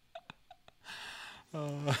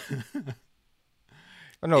 Oh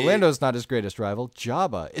no, Lando's not his greatest rival.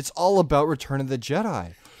 Jabba. It's all about Return of the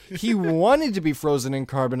Jedi. He wanted to be frozen in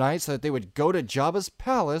carbonite so that they would go to Jabba's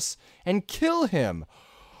palace and kill him.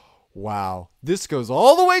 Wow. This goes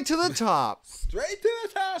all the way to the top. Straight to the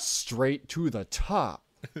top. Straight to the top.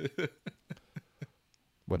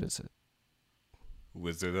 What is it?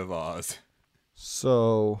 Wizard of Oz.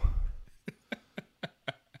 So,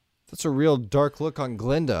 that's a real dark look on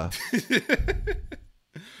Glinda.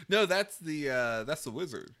 No, that's the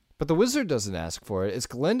wizard. But the wizard doesn't ask for it. It's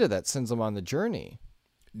Glinda that sends him on the journey.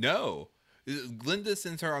 No. Glinda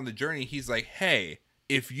sends her on the journey. He's like, hey,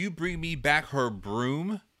 if you bring me back her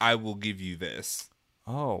broom, I will give you this.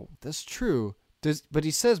 Oh, that's true. But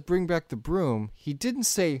he says bring back the broom. He didn't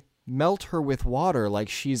say melt her with water like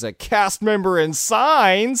she's a cast member in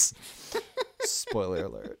Signs. Spoiler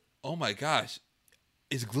alert. Oh my gosh.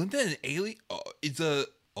 Is Glinda an alien?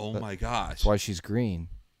 Oh my gosh. That's why she's green.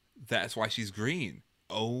 That's why she's green.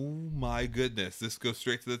 Oh my goodness. This goes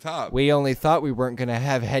straight to the top. We only thought we weren't going to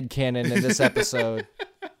have headcanon in this episode.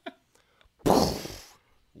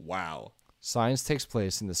 Wow. Signs takes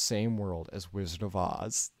place in the same world as Wizard of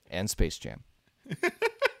Oz and Space Jam.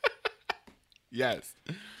 Yes.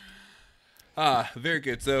 Very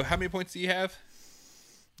good. So how many points do you have?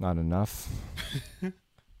 Not enough.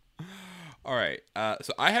 All right.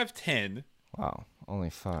 So I have 10. Wow, only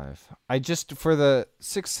 5. I just, for the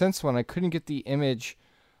Sixth Sense one, I couldn't get the image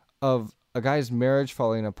of a guy's marriage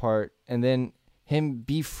falling apart and then him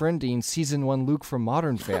befriending season 1 Luke from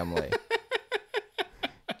Modern Family.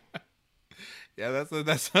 Yeah,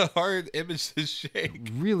 that's a hard image to shake.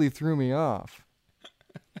 Really threw me off.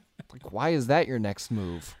 Like, why is that your next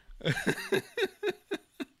move?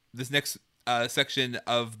 This next section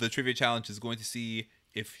of the trivia challenge is going to see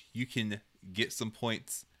if you can get some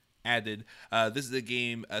points added. This is a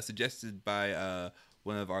game suggested by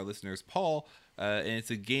one of our listeners, Paul, and it's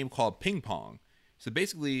a game called Ping Pong. So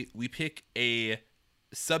basically, we pick a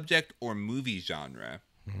subject or movie genre,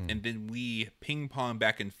 and then we ping pong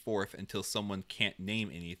back and forth until someone can't name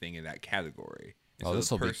anything in that category. And Oh,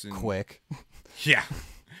 so this will be quick. Yeah.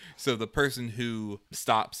 So the person who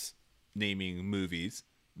stops naming movies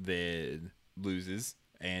then loses,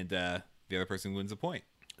 and the other person wins a point.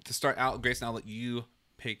 To start out, Grayson, I'll let you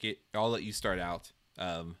pick it. I'll let you start out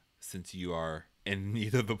since you are in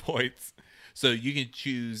need of the points. So you can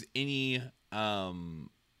choose any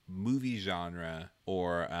movie genre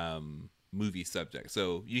or movie subject.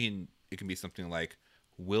 So it can be something like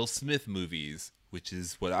Will Smith movies, which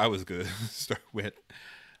is what I was going to start with.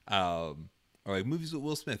 or like movies with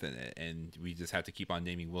Will Smith in it, and we just have to keep on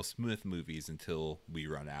naming Will Smith movies until we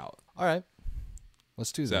run out. All right.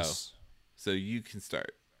 Let's do this. So you can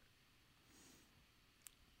start.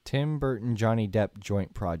 Tim Burton, Johnny Depp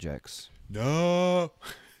joint projects. No.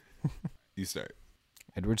 You start.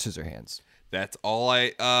 Edward Scissorhands. That's all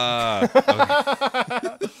I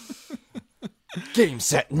okay. Game,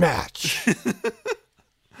 set, match.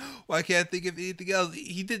 Well, I can't think of anything else.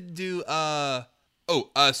 He didn't do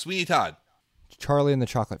Sweeney Todd. Charlie and the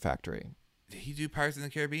Chocolate Factory. Did he do Pirates in the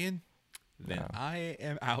Caribbean? Then No. I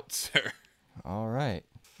am out, sir. All right.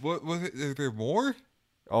 What was it? Is there more?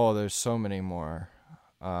 Oh, there's so many more.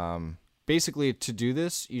 Basically, to do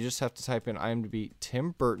this, you just have to type in IMDb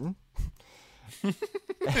Tim Burton.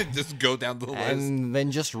 Just go down the list. And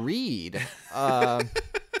then just read. I'm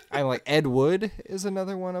like Ed Wood is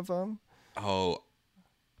another one of them. Oh,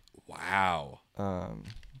 wow.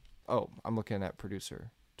 I'm looking at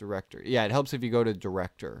producer, director. Yeah, it helps if you go to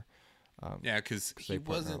director. Yeah, because he they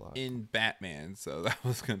partner a wasn't lot. in Batman, so that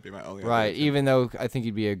was going to be my only. Right. other Even though I think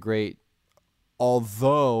he'd be a great.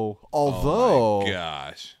 Although Oh my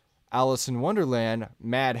gosh, Alice in Wonderland,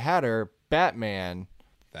 Mad Hatter, Batman,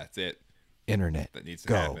 that's it. internet. That needs to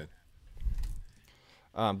Go. happen.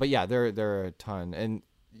 But yeah, there are a ton, and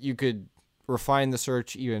you could refine the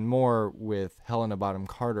search even more with Helena Bonham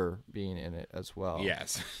Carter being in it as well.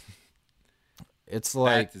 Yes, It's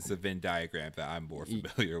like that is a Venn diagram that I'm more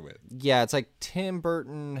familiar with. yeah, it's like Tim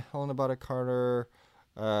Burton, Helena Bonham Carter,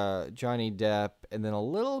 Johnny Depp, and then a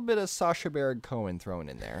little bit of Sacha Baron Cohen thrown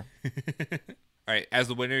in there. All right, as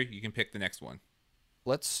the winner, you can pick the next one.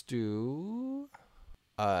 Let's do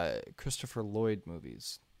Christopher Lloyd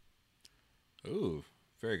movies. Ooh,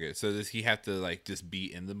 very good. So does he have to like just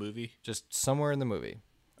be in the movie? Just somewhere in the movie.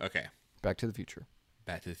 Okay. Back to the Future.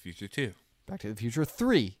 Back to the Future 2. Back to the Future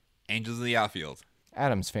 3. Angels in the Outfield.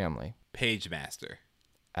 Adam's Family. Page Master.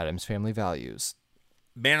 Adam's Family Values.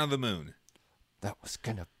 Man on the Moon. That was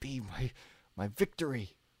gonna be my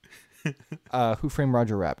victory. Who Framed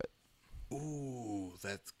Roger Rabbit? Ooh,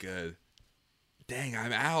 that's good. Dang,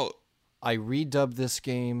 I'm out. I redubbed this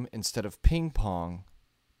game instead of Ping Pong,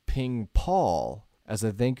 Ping Paul, as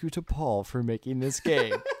a thank you to Paul for making this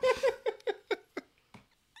game.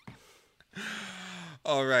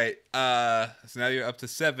 All right. So now you're up to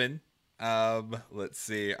 7. Let's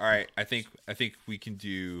see. All right. I think we can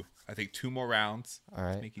do 2 more rounds. All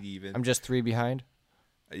right. Make it even. I'm just 3 behind.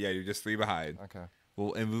 Yeah, you're just 3 behind. Okay.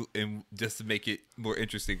 Well, and just to make it more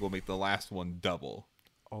interesting, we'll make the last one double.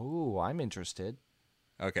 Oh, I'm interested.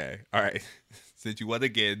 Okay. All right. Since you won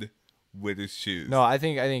again, winners choose. No, I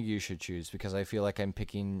think you should choose because I feel like I'm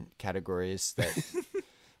picking categories that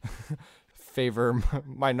favor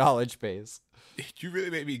my knowledge base. You really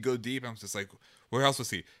made me go deep. I'm just like, where else was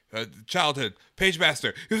he? Childhood, Page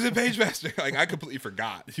Master. He was in Page Master. Like, I completely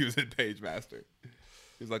forgot he was in Page Master.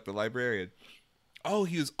 He was like the librarian. Oh,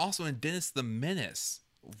 he was also in Dennis the Menace.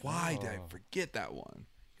 Why did I forget that one?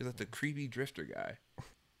 He was like the creepy drifter guy.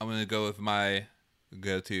 I'm going to go with my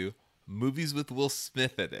go-to movies with Will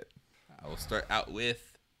Smith in it. I will start out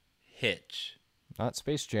with Hitch. Not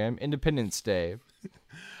Space Jam. Independence Day.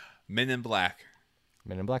 Men in Black.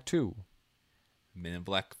 Men in Black 2. Men in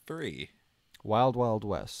Black 3. Wild Wild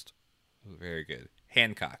West. Ooh, very good.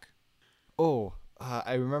 Hancock. Oh,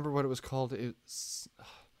 I remember what it was called. It's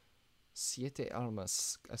Siete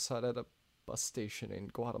Almas. I saw it at a bus station in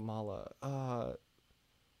Guatemala.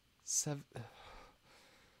 It's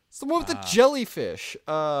the one with the jellyfish.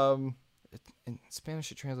 In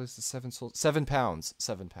Spanish, it translates to 7 pounds.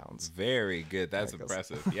 7 pounds. Very good. That's That goes-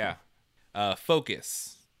 impressive. Yeah.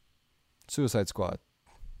 Focus. Suicide Squad.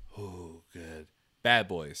 Oh, good. Bad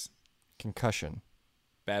Boys. Concussion.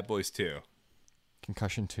 Bad Boys 2.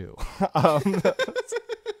 Concussion 2.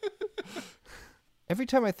 Every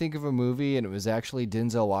time I think of a movie and it was actually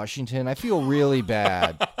Denzel Washington, I feel really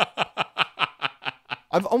bad.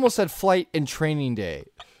 I've almost said Flight and Training Day.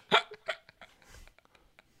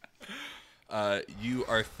 You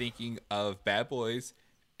are thinking of Bad Boys,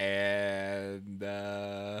 and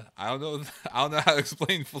I don't know. I don't know how to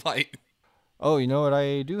explain Flight. Oh, you know what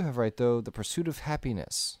I do have right, though? The Pursuit of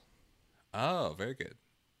Happiness. Oh, very good.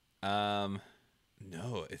 No,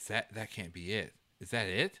 that can't be it. Is that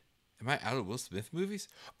it? Am I out of Will Smith movies?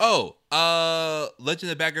 Oh,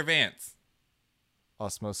 Legend of Bagger Vance.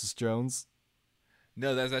 Osmosis Jones.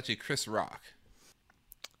 No, that's actually Chris Rock.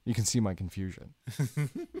 You can see my confusion.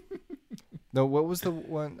 No, what was the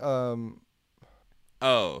one?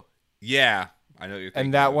 Oh, yeah, I know what you're thinking.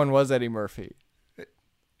 And that of. one was Eddie Murphy.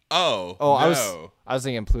 Oh, Oh, no. I was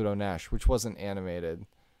thinking Pluto Nash, which wasn't animated.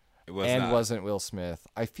 It was and not. wasn't Will Smith.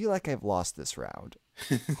 I feel like I've lost this round.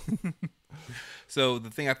 So the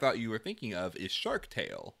thing I thought you were thinking of is Shark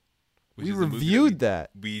Tale. Which We is a movie reviewed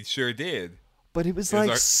that, we sure did. but it was It was like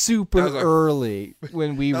our- super that was our- early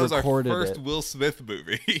when we That was our recorded first it. Will Smith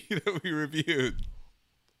movie that we reviewed.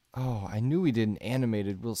 Oh, I knew we did an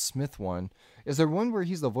animated Will Smith one. Is there one where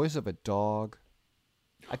he's the voice of a dog?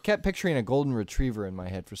 I kept picturing a golden retriever in my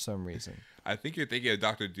head for some reason. I think you're thinking of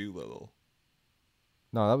Dr. Dolittle.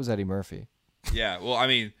 No, that was Eddie Murphy. Yeah, well, I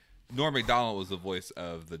mean, Norm Macdonald was the voice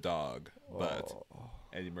of the dog, but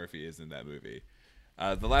Eddie Murphy is in that movie.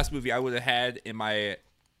 The last movie I would have had in my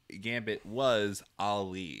gambit was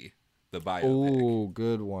Ali, the biopic. Oh,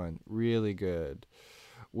 good one. Really good.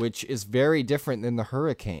 Which is very different than The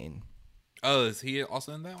Hurricane. Oh, is he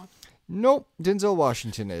also in that one? Nope, Denzel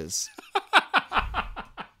Washington is.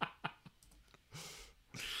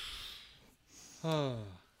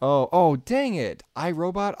 Oh, dang it. I,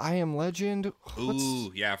 Robot, I Am Legend.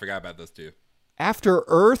 Ooh, yeah, I forgot about those two. After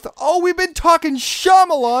Earth. Oh, we've been talking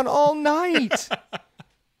Shyamalan all night.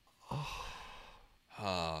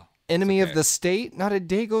 Enemy of the State. Not a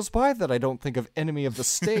day goes by that I don't think of Enemy of the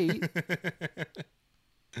State.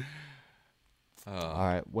 All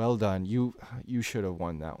right, well done. You should have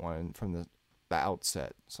won that one from the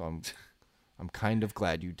outset. So I'm kind of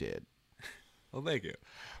glad you did. Well, thank you.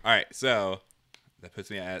 All right, so that puts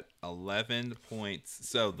me at 11 points.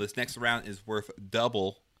 So this next round is worth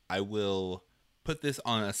double. I will put this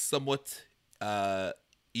on a somewhat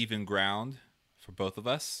even ground for both of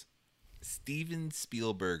us. Steven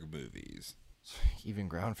Spielberg movies. Even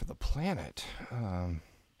ground for the planet. All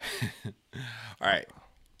right,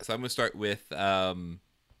 so I'm going to start with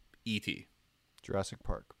E.T., Jurassic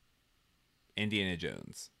Park. Indiana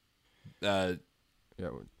Jones, Yeah.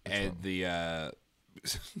 and the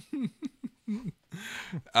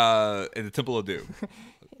and the Temple of Doom.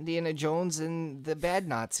 Indiana Jones and the bad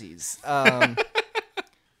Nazis.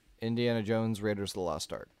 Indiana Jones, Raiders of the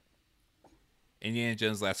Lost Ark. Indiana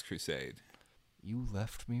Jones Last Crusade. You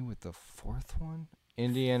left me with the fourth one?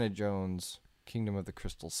 Indiana Jones, Kingdom of the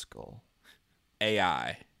Crystal Skull.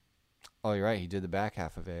 AI. Oh, you're right. He did the back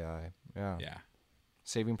half of AI. Yeah. Yeah.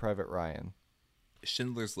 Saving Private Ryan.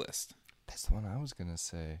 Schindler's List. That's the one I was going to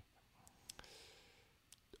say.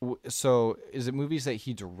 So, is it movies that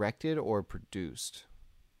he directed or produced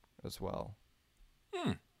as well?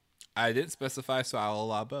 I didn't specify, so I'll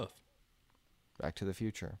allow both. Back to the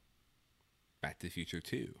Future. Back to the Future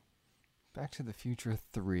 2. Back to the Future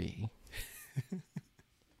 3.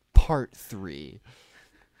 Part 3.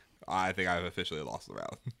 I think I've officially lost the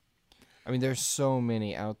round. I mean, there's so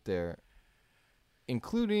many out there,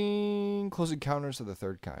 including Close Encounters of the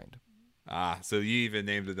Third Kind. So you even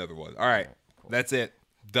named another one. All right. Cool. That's it.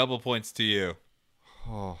 Double points to you.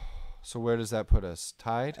 Oh, so where does that put us?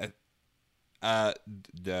 Tied? No.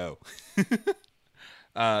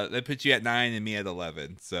 That puts you at 9 and me at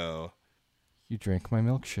 11. So You drank my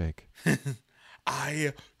milkshake.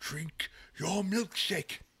 I drink your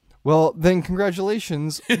milkshake. Well, then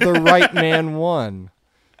congratulations. The right man won.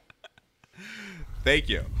 Thank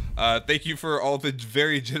you. Thank you for all the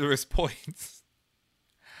very generous points.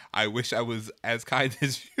 I wish I was as kind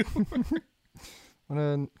as you were. What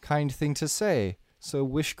a kind thing to say. So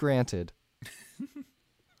wish granted.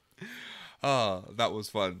 Oh, that was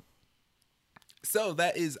fun. So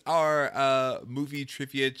that is our movie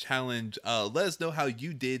trivia challenge. Let us know how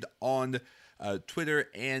you did on Twitter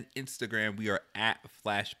and Instagram. We are at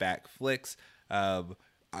Flashback Flicks.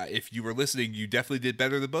 If you were listening, you definitely did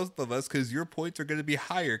better than both of us because your points are going to be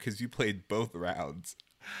higher because you played both rounds,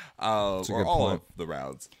 or good all point. of the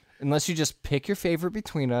rounds. Unless you just pick your favorite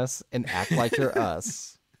between us and act like you're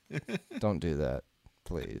us. Don't do that.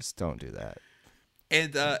 Please, don't do that.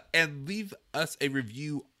 And leave us a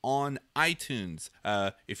review on iTunes.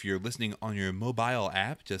 If you're listening on your mobile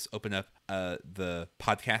app, just open up the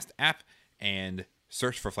podcast app and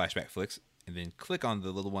search for Flashback Flicks, and then click on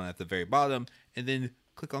the little one at the very bottom, and then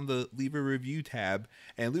click on the Leave a Review tab,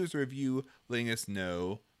 and leave us a review letting us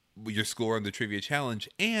know your score on the trivia challenge,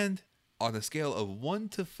 and on a scale of 1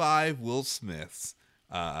 to 5 Will Smiths,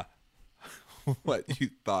 what you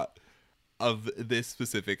thought of this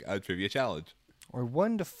specific trivia challenge. Or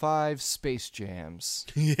 1 to 5 Space Jams.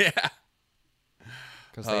 Yeah.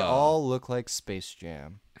 Because they all look like Space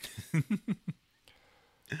Jam.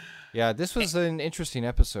 Yeah, this was an interesting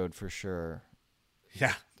episode for sure.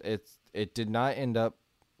 Yeah. It did not end up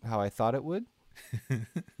how I thought it would.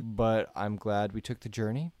 But I'm glad we took the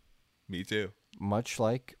journey. Me too. Much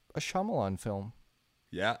like a Shyamalan film.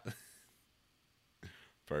 Yeah.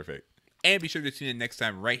 Perfect. And be sure to tune in next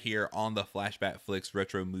time right here on the Flashback Flicks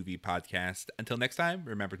Retro Movie Podcast. Until next time,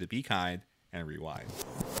 remember to be kind and rewind.